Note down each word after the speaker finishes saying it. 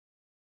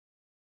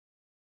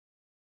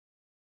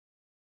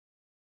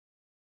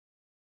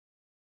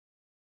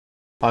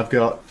I've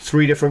got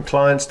 3 different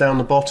clients down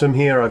the bottom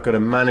here. I've got a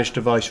managed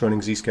device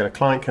running Zscaler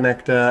Client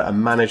Connector, a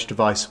managed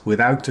device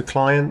without a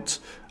client,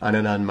 and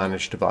an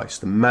unmanaged device.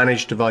 The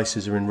managed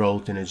devices are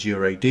enrolled in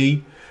Azure AD.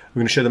 We're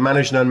going to show the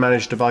managed and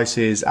unmanaged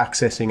devices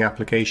accessing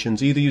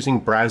applications either using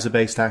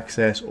browser-based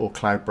access or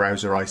cloud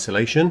browser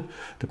isolation,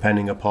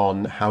 depending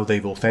upon how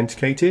they've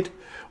authenticated.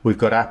 We've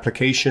got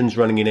applications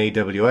running in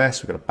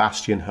AWS. We've got a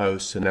Bastion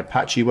host and an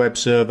Apache web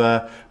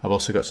server. I've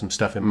also got some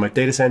stuff in my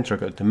data center.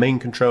 I've got a domain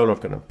controller. I've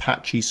got an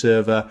Apache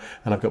server,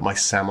 and I've got my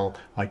SAML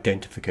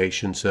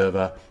identification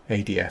server,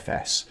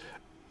 ADFS.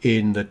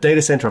 In the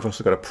data center, I've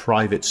also got a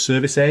private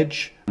service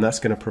edge, and that's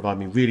going to provide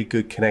me really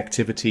good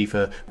connectivity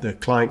for the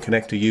client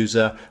connector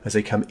user as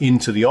they come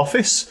into the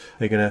office.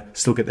 They're going to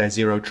still get their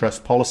zero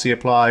trust policy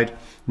applied.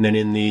 And then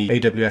in the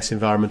AWS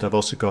environment, I've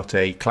also got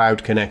a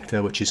cloud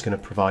connector, which is going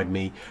to provide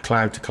me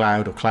cloud to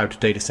cloud or cloud to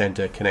data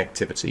center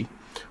connectivity.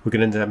 We're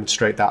going to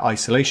demonstrate that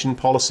isolation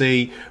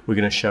policy. We're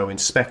going to show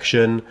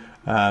inspection,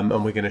 and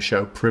we're going to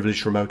show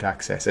privileged remote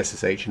access,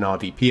 SSH and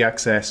RDP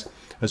access,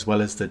 as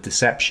well as the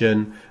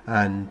deception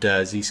and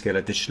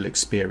Zscaler Digital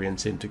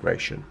Experience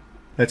integration.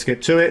 Let's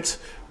get to it.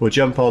 We'll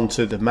jump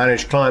onto the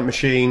managed client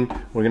machine.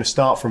 We're going to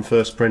start from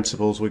first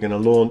principles. We're going to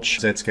launch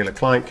Zscaler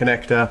Client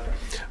Connector.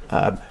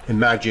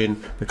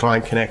 Imagine the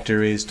client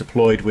connector is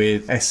deployed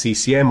with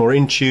SCCM or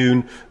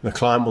Intune. The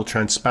client will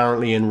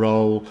transparently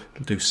enroll,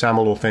 do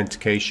SAML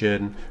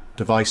authentication,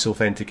 device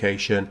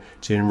authentication.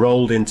 It's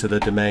enrolled into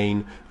the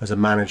domain as a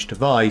managed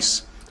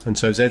device. And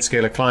so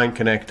Zscaler Client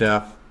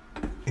Connector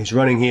is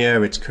running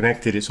here, it's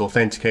connected, it's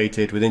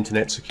authenticated with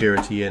internet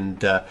security and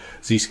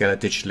Zscaler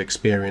Digital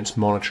Experience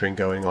monitoring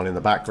going on in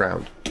the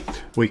background.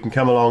 We can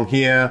come along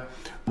here,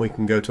 we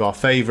can go to our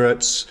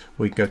favorites,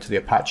 we can go to the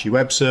Apache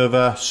web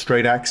server,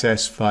 straight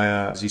access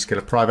via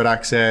Zscaler Private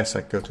Access.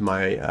 I can go to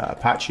my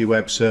Apache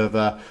web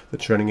server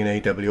that's running in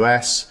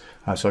AWS.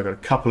 So I've got a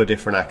couple of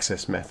different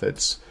access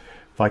methods.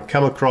 If I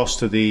come across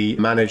to the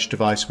managed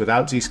device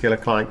without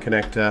Zscaler Client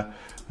Connector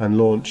and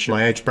launch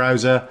my Edge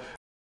browser,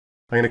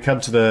 I'm going to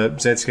come to the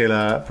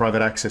Zscaler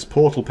Private Access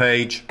portal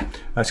page.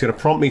 It's going to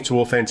prompt me to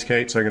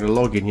authenticate, so I'm going to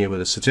log in here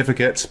with a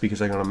certificate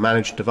because I'm on a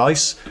managed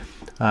device.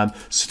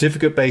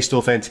 Certificate-based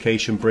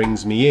authentication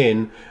brings me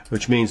in,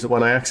 which means that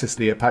when I access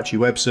the Apache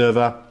web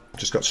server, I've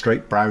just got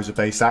straight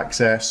browser-based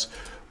access,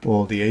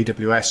 or the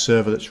AWS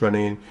server that's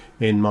running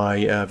in my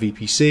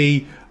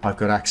VPC, I've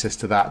got access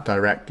to that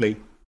directly.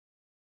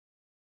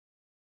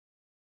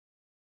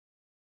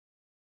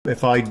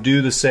 If I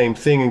do the same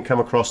thing and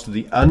come across to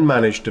the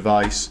unmanaged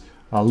device,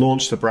 I'll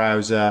launch the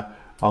browser,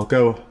 I'll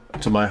go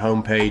to my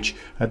home page.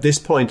 At this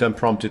point I'm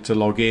prompted to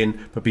log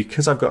in, but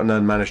because I've got an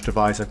unmanaged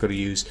device, I've got to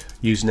use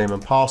username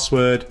and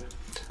password.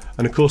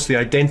 And of course the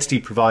identity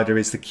provider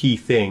is the key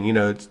thing, you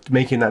know,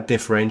 making that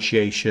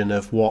differentiation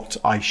of what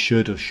I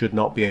should or should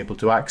not be able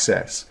to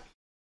access.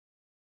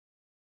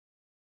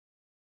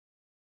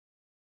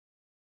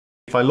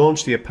 If I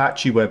launch the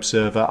Apache web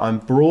server, I'm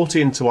brought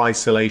into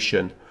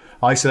isolation.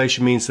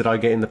 Isolation means that I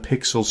get in the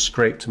pixels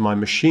scraped to my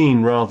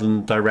machine rather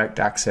than direct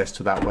access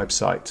to that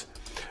website.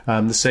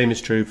 The same is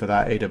true for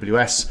that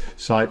AWS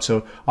site.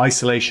 So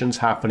isolation's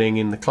happening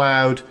in the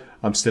cloud.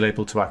 I'm still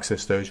able to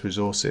access those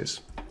resources.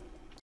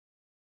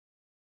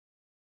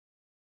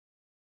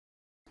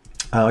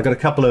 I've got a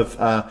couple of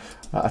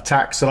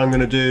attacks that I'm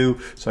going to do.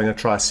 So I'm going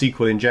to try a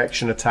SQL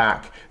injection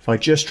attack. If I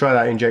just try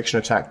that injection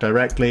attack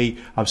directly,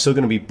 I'm still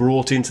going to be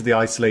brought into the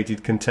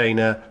isolated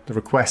container. The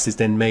request is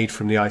then made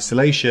from the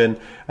isolation,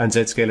 and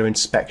Zscaler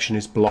inspection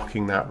is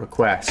blocking that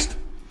request.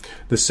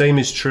 The same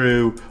is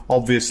true,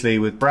 obviously,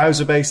 with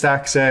browser-based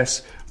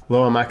access.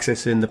 Although I'm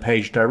accessing the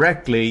page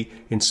directly,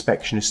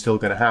 inspection is still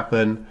going to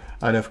happen.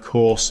 And of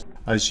course,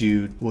 as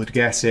you would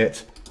guess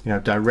it, you know,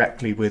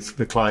 directly with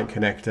the client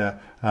connector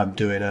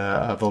doing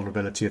a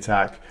vulnerability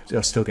attack,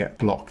 they'll still get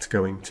blocked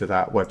going to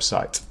that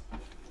website.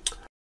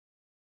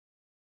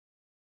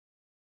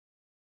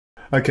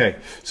 Okay,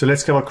 so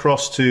let's come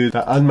across to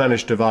the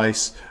unmanaged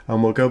device,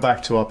 and we'll go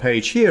back to our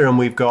page here, and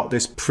we've got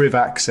this priv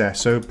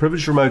access. So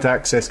privileged remote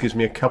access gives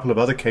me a couple of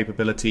other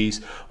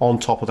capabilities on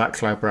top of that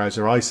cloud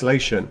browser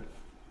isolation.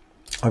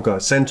 I've got a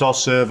CentOS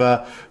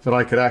server that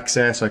I could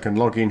access. I can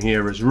log in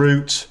here as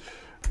root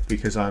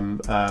because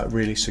I'm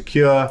really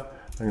secure.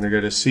 I'm going to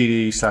go to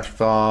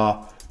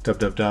cd/var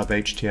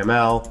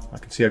www.html. I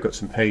can see I've got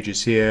some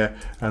pages here,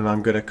 and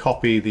I'm going to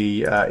copy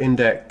the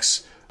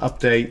index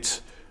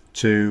update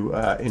to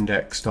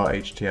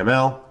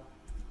index.html.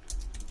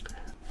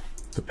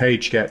 The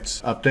page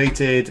gets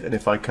updated, and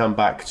if I come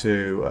back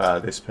to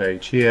this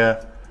page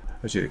here,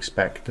 as you'd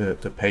expect,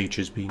 the page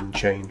has been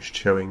changed,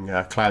 showing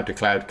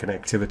cloud-to-cloud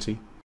connectivity.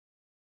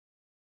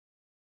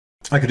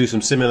 I could do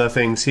some similar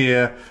things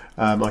here.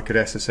 I could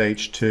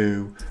SSH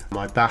to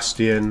my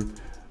Bastion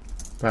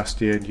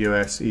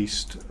US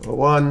East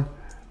 1,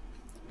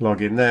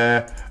 log in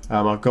there.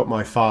 I've got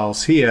my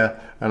files here,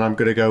 and I'm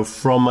going to go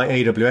from my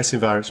AWS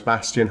environment,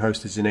 Bastion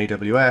hosted in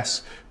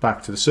AWS,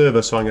 back to the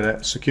server. So I'm going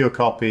to secure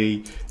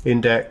copy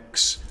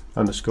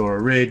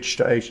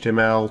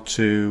index_orig.html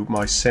to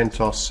my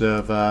CentOS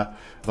server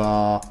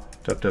var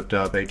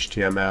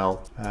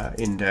www.html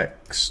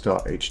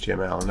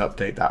index.html and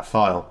update that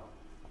file.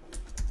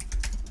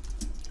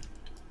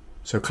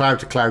 So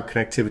cloud-to-cloud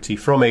connectivity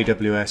from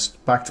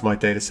AWS back to my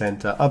data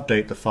center,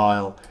 update the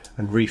file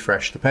and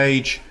refresh the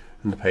page,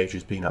 and the page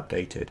has been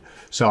updated.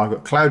 So I've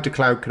got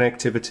cloud-to-cloud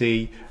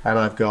connectivity and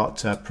I've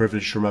got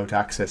privileged remote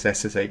access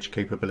SSH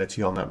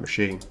capability on that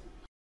machine.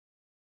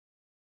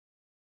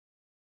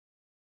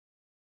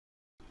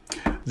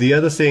 The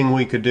other thing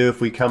we could do,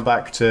 if we come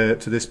back to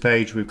this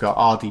page, we've got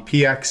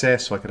RDP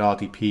access, so I could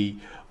RDP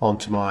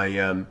onto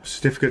my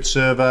certificate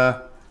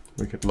server.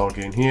 We could log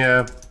in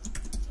here.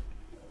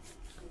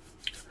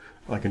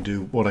 I can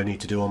do what I need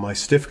to do on my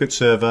certificate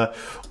server,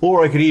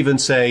 or I could even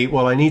say,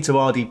 well, I need to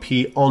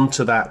RDP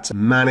onto that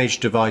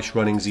managed device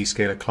running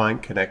Zscaler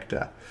client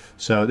connector.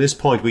 So at this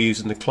point, we're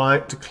using the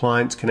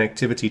client-to-client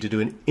connectivity to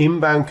do an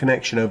inbound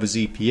connection over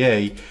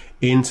ZPA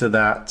into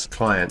that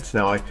client.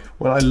 Now,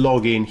 when I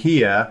log in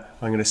here,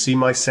 I'm going to see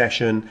my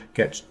session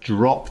gets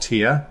dropped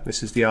here.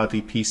 This is the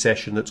RDP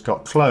session that's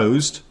got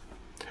closed.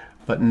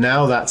 But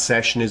now that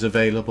session is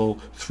available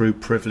through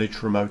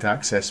privileged remote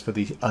access for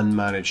the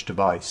unmanaged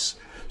device.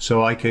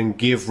 So I can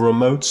give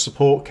remote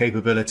support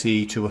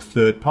capability to a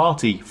third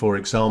party, for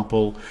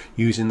example,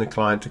 using the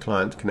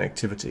client-to-client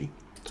connectivity.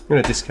 I'm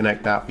going to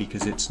disconnect that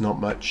because it's not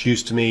much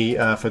use to me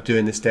for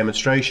doing this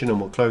demonstration, and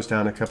we'll close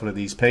down a couple of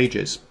these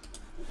pages.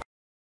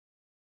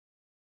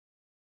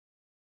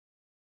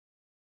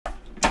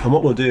 And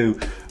what we'll do,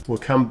 we'll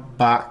come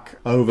back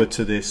over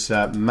to this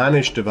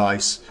managed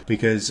device,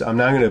 because I'm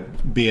now going to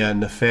be a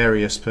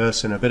nefarious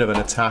person, a bit of an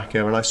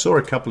attacker, and I saw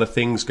a couple of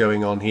things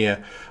going on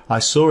here. I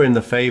saw in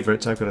the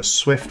favorites, I've got a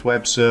Swift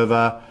web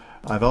server,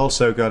 I've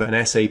also got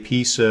an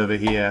SAP server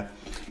here.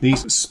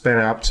 These spin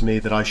out to me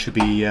that I should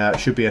be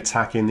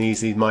attacking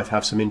these. These might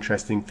have some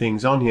interesting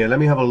things on here. Let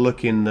me have a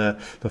look in the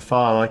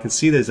file. I can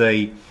see there's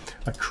a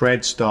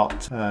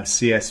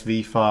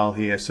creds.csv file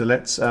here. So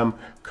let's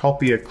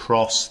copy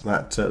across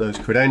those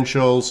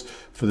credentials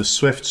for the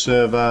Swift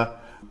server.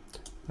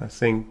 I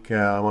think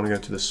I want to go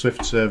to the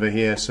Swift server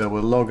here. So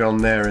we'll log on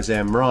there as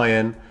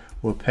mryan.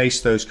 We'll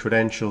paste those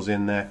credentials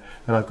in there,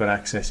 and I've got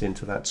access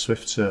into that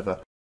Swift server.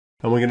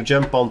 And we're going to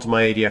jump onto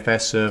my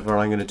ADFS server.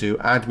 I'm going to do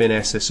admin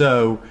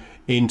SSO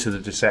into the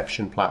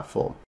deception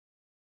platform.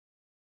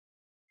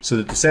 So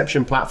the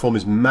deception platform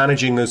is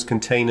managing those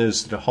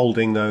containers that are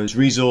holding those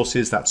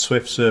resources, that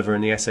Swift server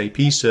and the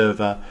SAP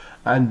server.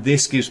 And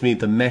this gives me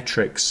the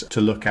metrics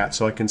to look at.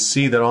 So I can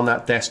see that on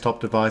that desktop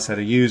device I had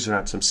a user,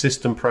 had some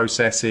system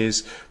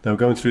processes. They were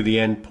going through the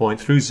endpoint,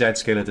 through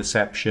Zscaler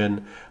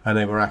deception, and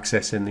they were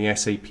accessing the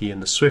SAP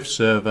and the Swift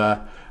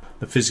server,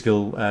 the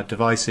physical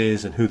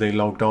devices and who they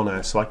logged on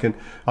as. So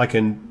I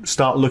can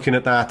start looking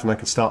at that, and I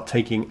can start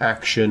taking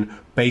action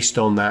based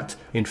on that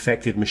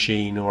infected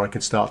machine, or I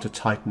can start to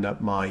tighten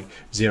up my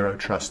zero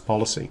trust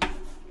policy.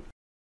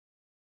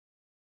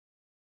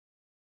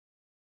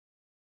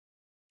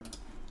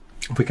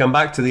 If we come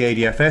back to the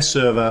ADFS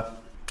server,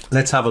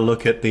 let's have a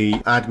look at the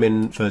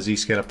admin for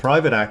Zscaler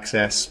private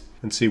access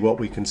and see what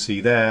we can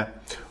see there.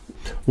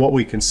 What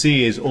we can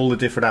see is all the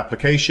different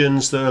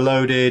applications that are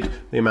loaded,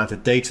 the amount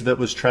of data that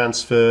was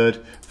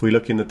transferred. If we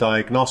look in the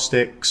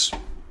diagnostics,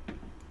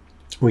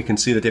 we can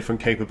see the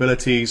different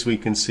capabilities. We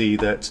can see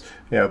that,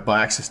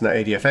 by accessing that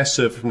ADFS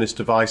server from this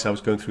device, I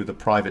was going through the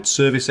private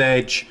service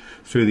edge,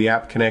 through the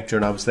app connector,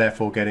 and I was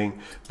therefore getting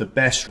the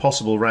best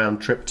possible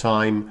round trip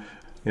time,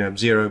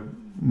 0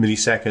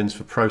 milliseconds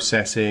for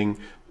processing,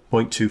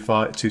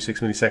 0.26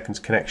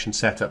 milliseconds connection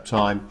setup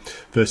time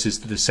versus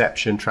the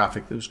deception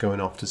traffic that was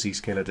going off to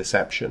Zscaler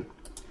deception.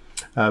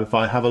 If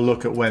I have a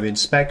look at web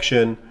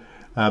inspection,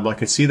 I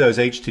can see those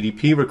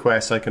HTTP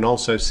requests. I can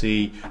also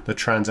see the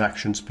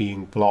transactions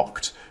being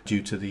blocked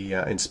due to the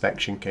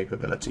inspection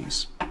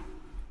capabilities.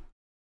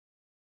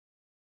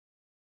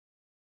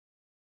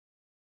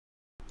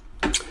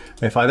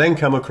 If I then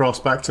come across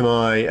back to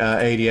my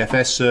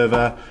ADFS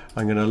server,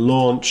 I'm going to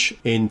launch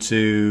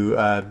into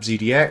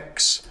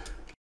ZDX.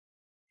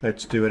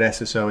 Let's do an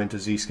SSO into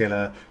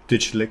Zscaler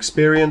Digital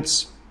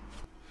Experience.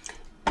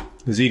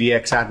 The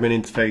ZDX admin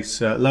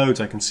interface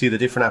loads. I can see the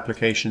different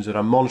applications that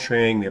I'm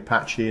monitoring, the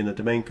Apache and the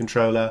domain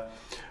controller.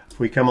 If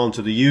we come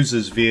onto the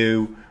users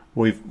view,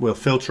 we'll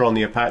filter on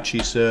the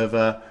Apache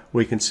server.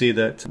 We can see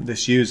that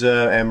this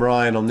user,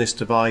 mryan, on this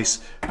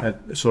device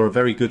saw a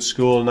very good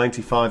score,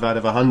 95 out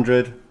of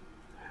 100.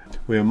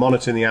 We're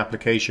monitoring the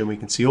application. We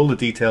can see all the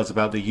details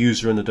about the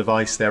user and the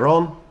device they're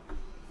on.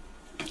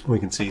 We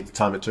can see the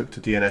time it took to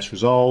DNS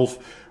resolve.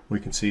 We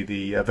can see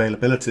the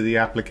availability of the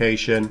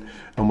application,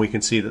 and we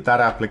can see that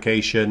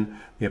application,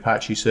 the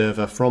Apache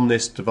server from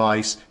this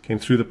device, came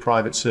through the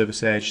private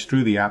service edge,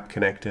 through the app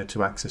connector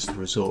to access the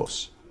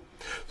resource.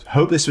 So I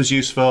hope this was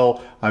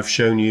useful. I've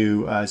shown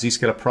you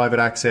Zscaler private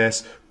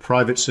access,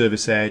 private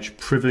service edge,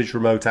 privileged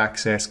remote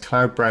access,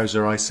 cloud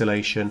browser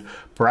isolation,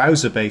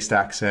 browser-based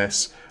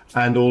access,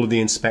 and all of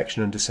the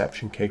inspection and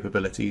deception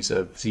capabilities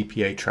of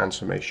ZPA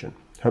transformation.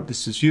 Hope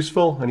this is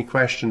useful. Any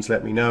questions,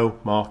 let me know.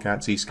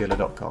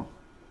 Mark@zscaler.com.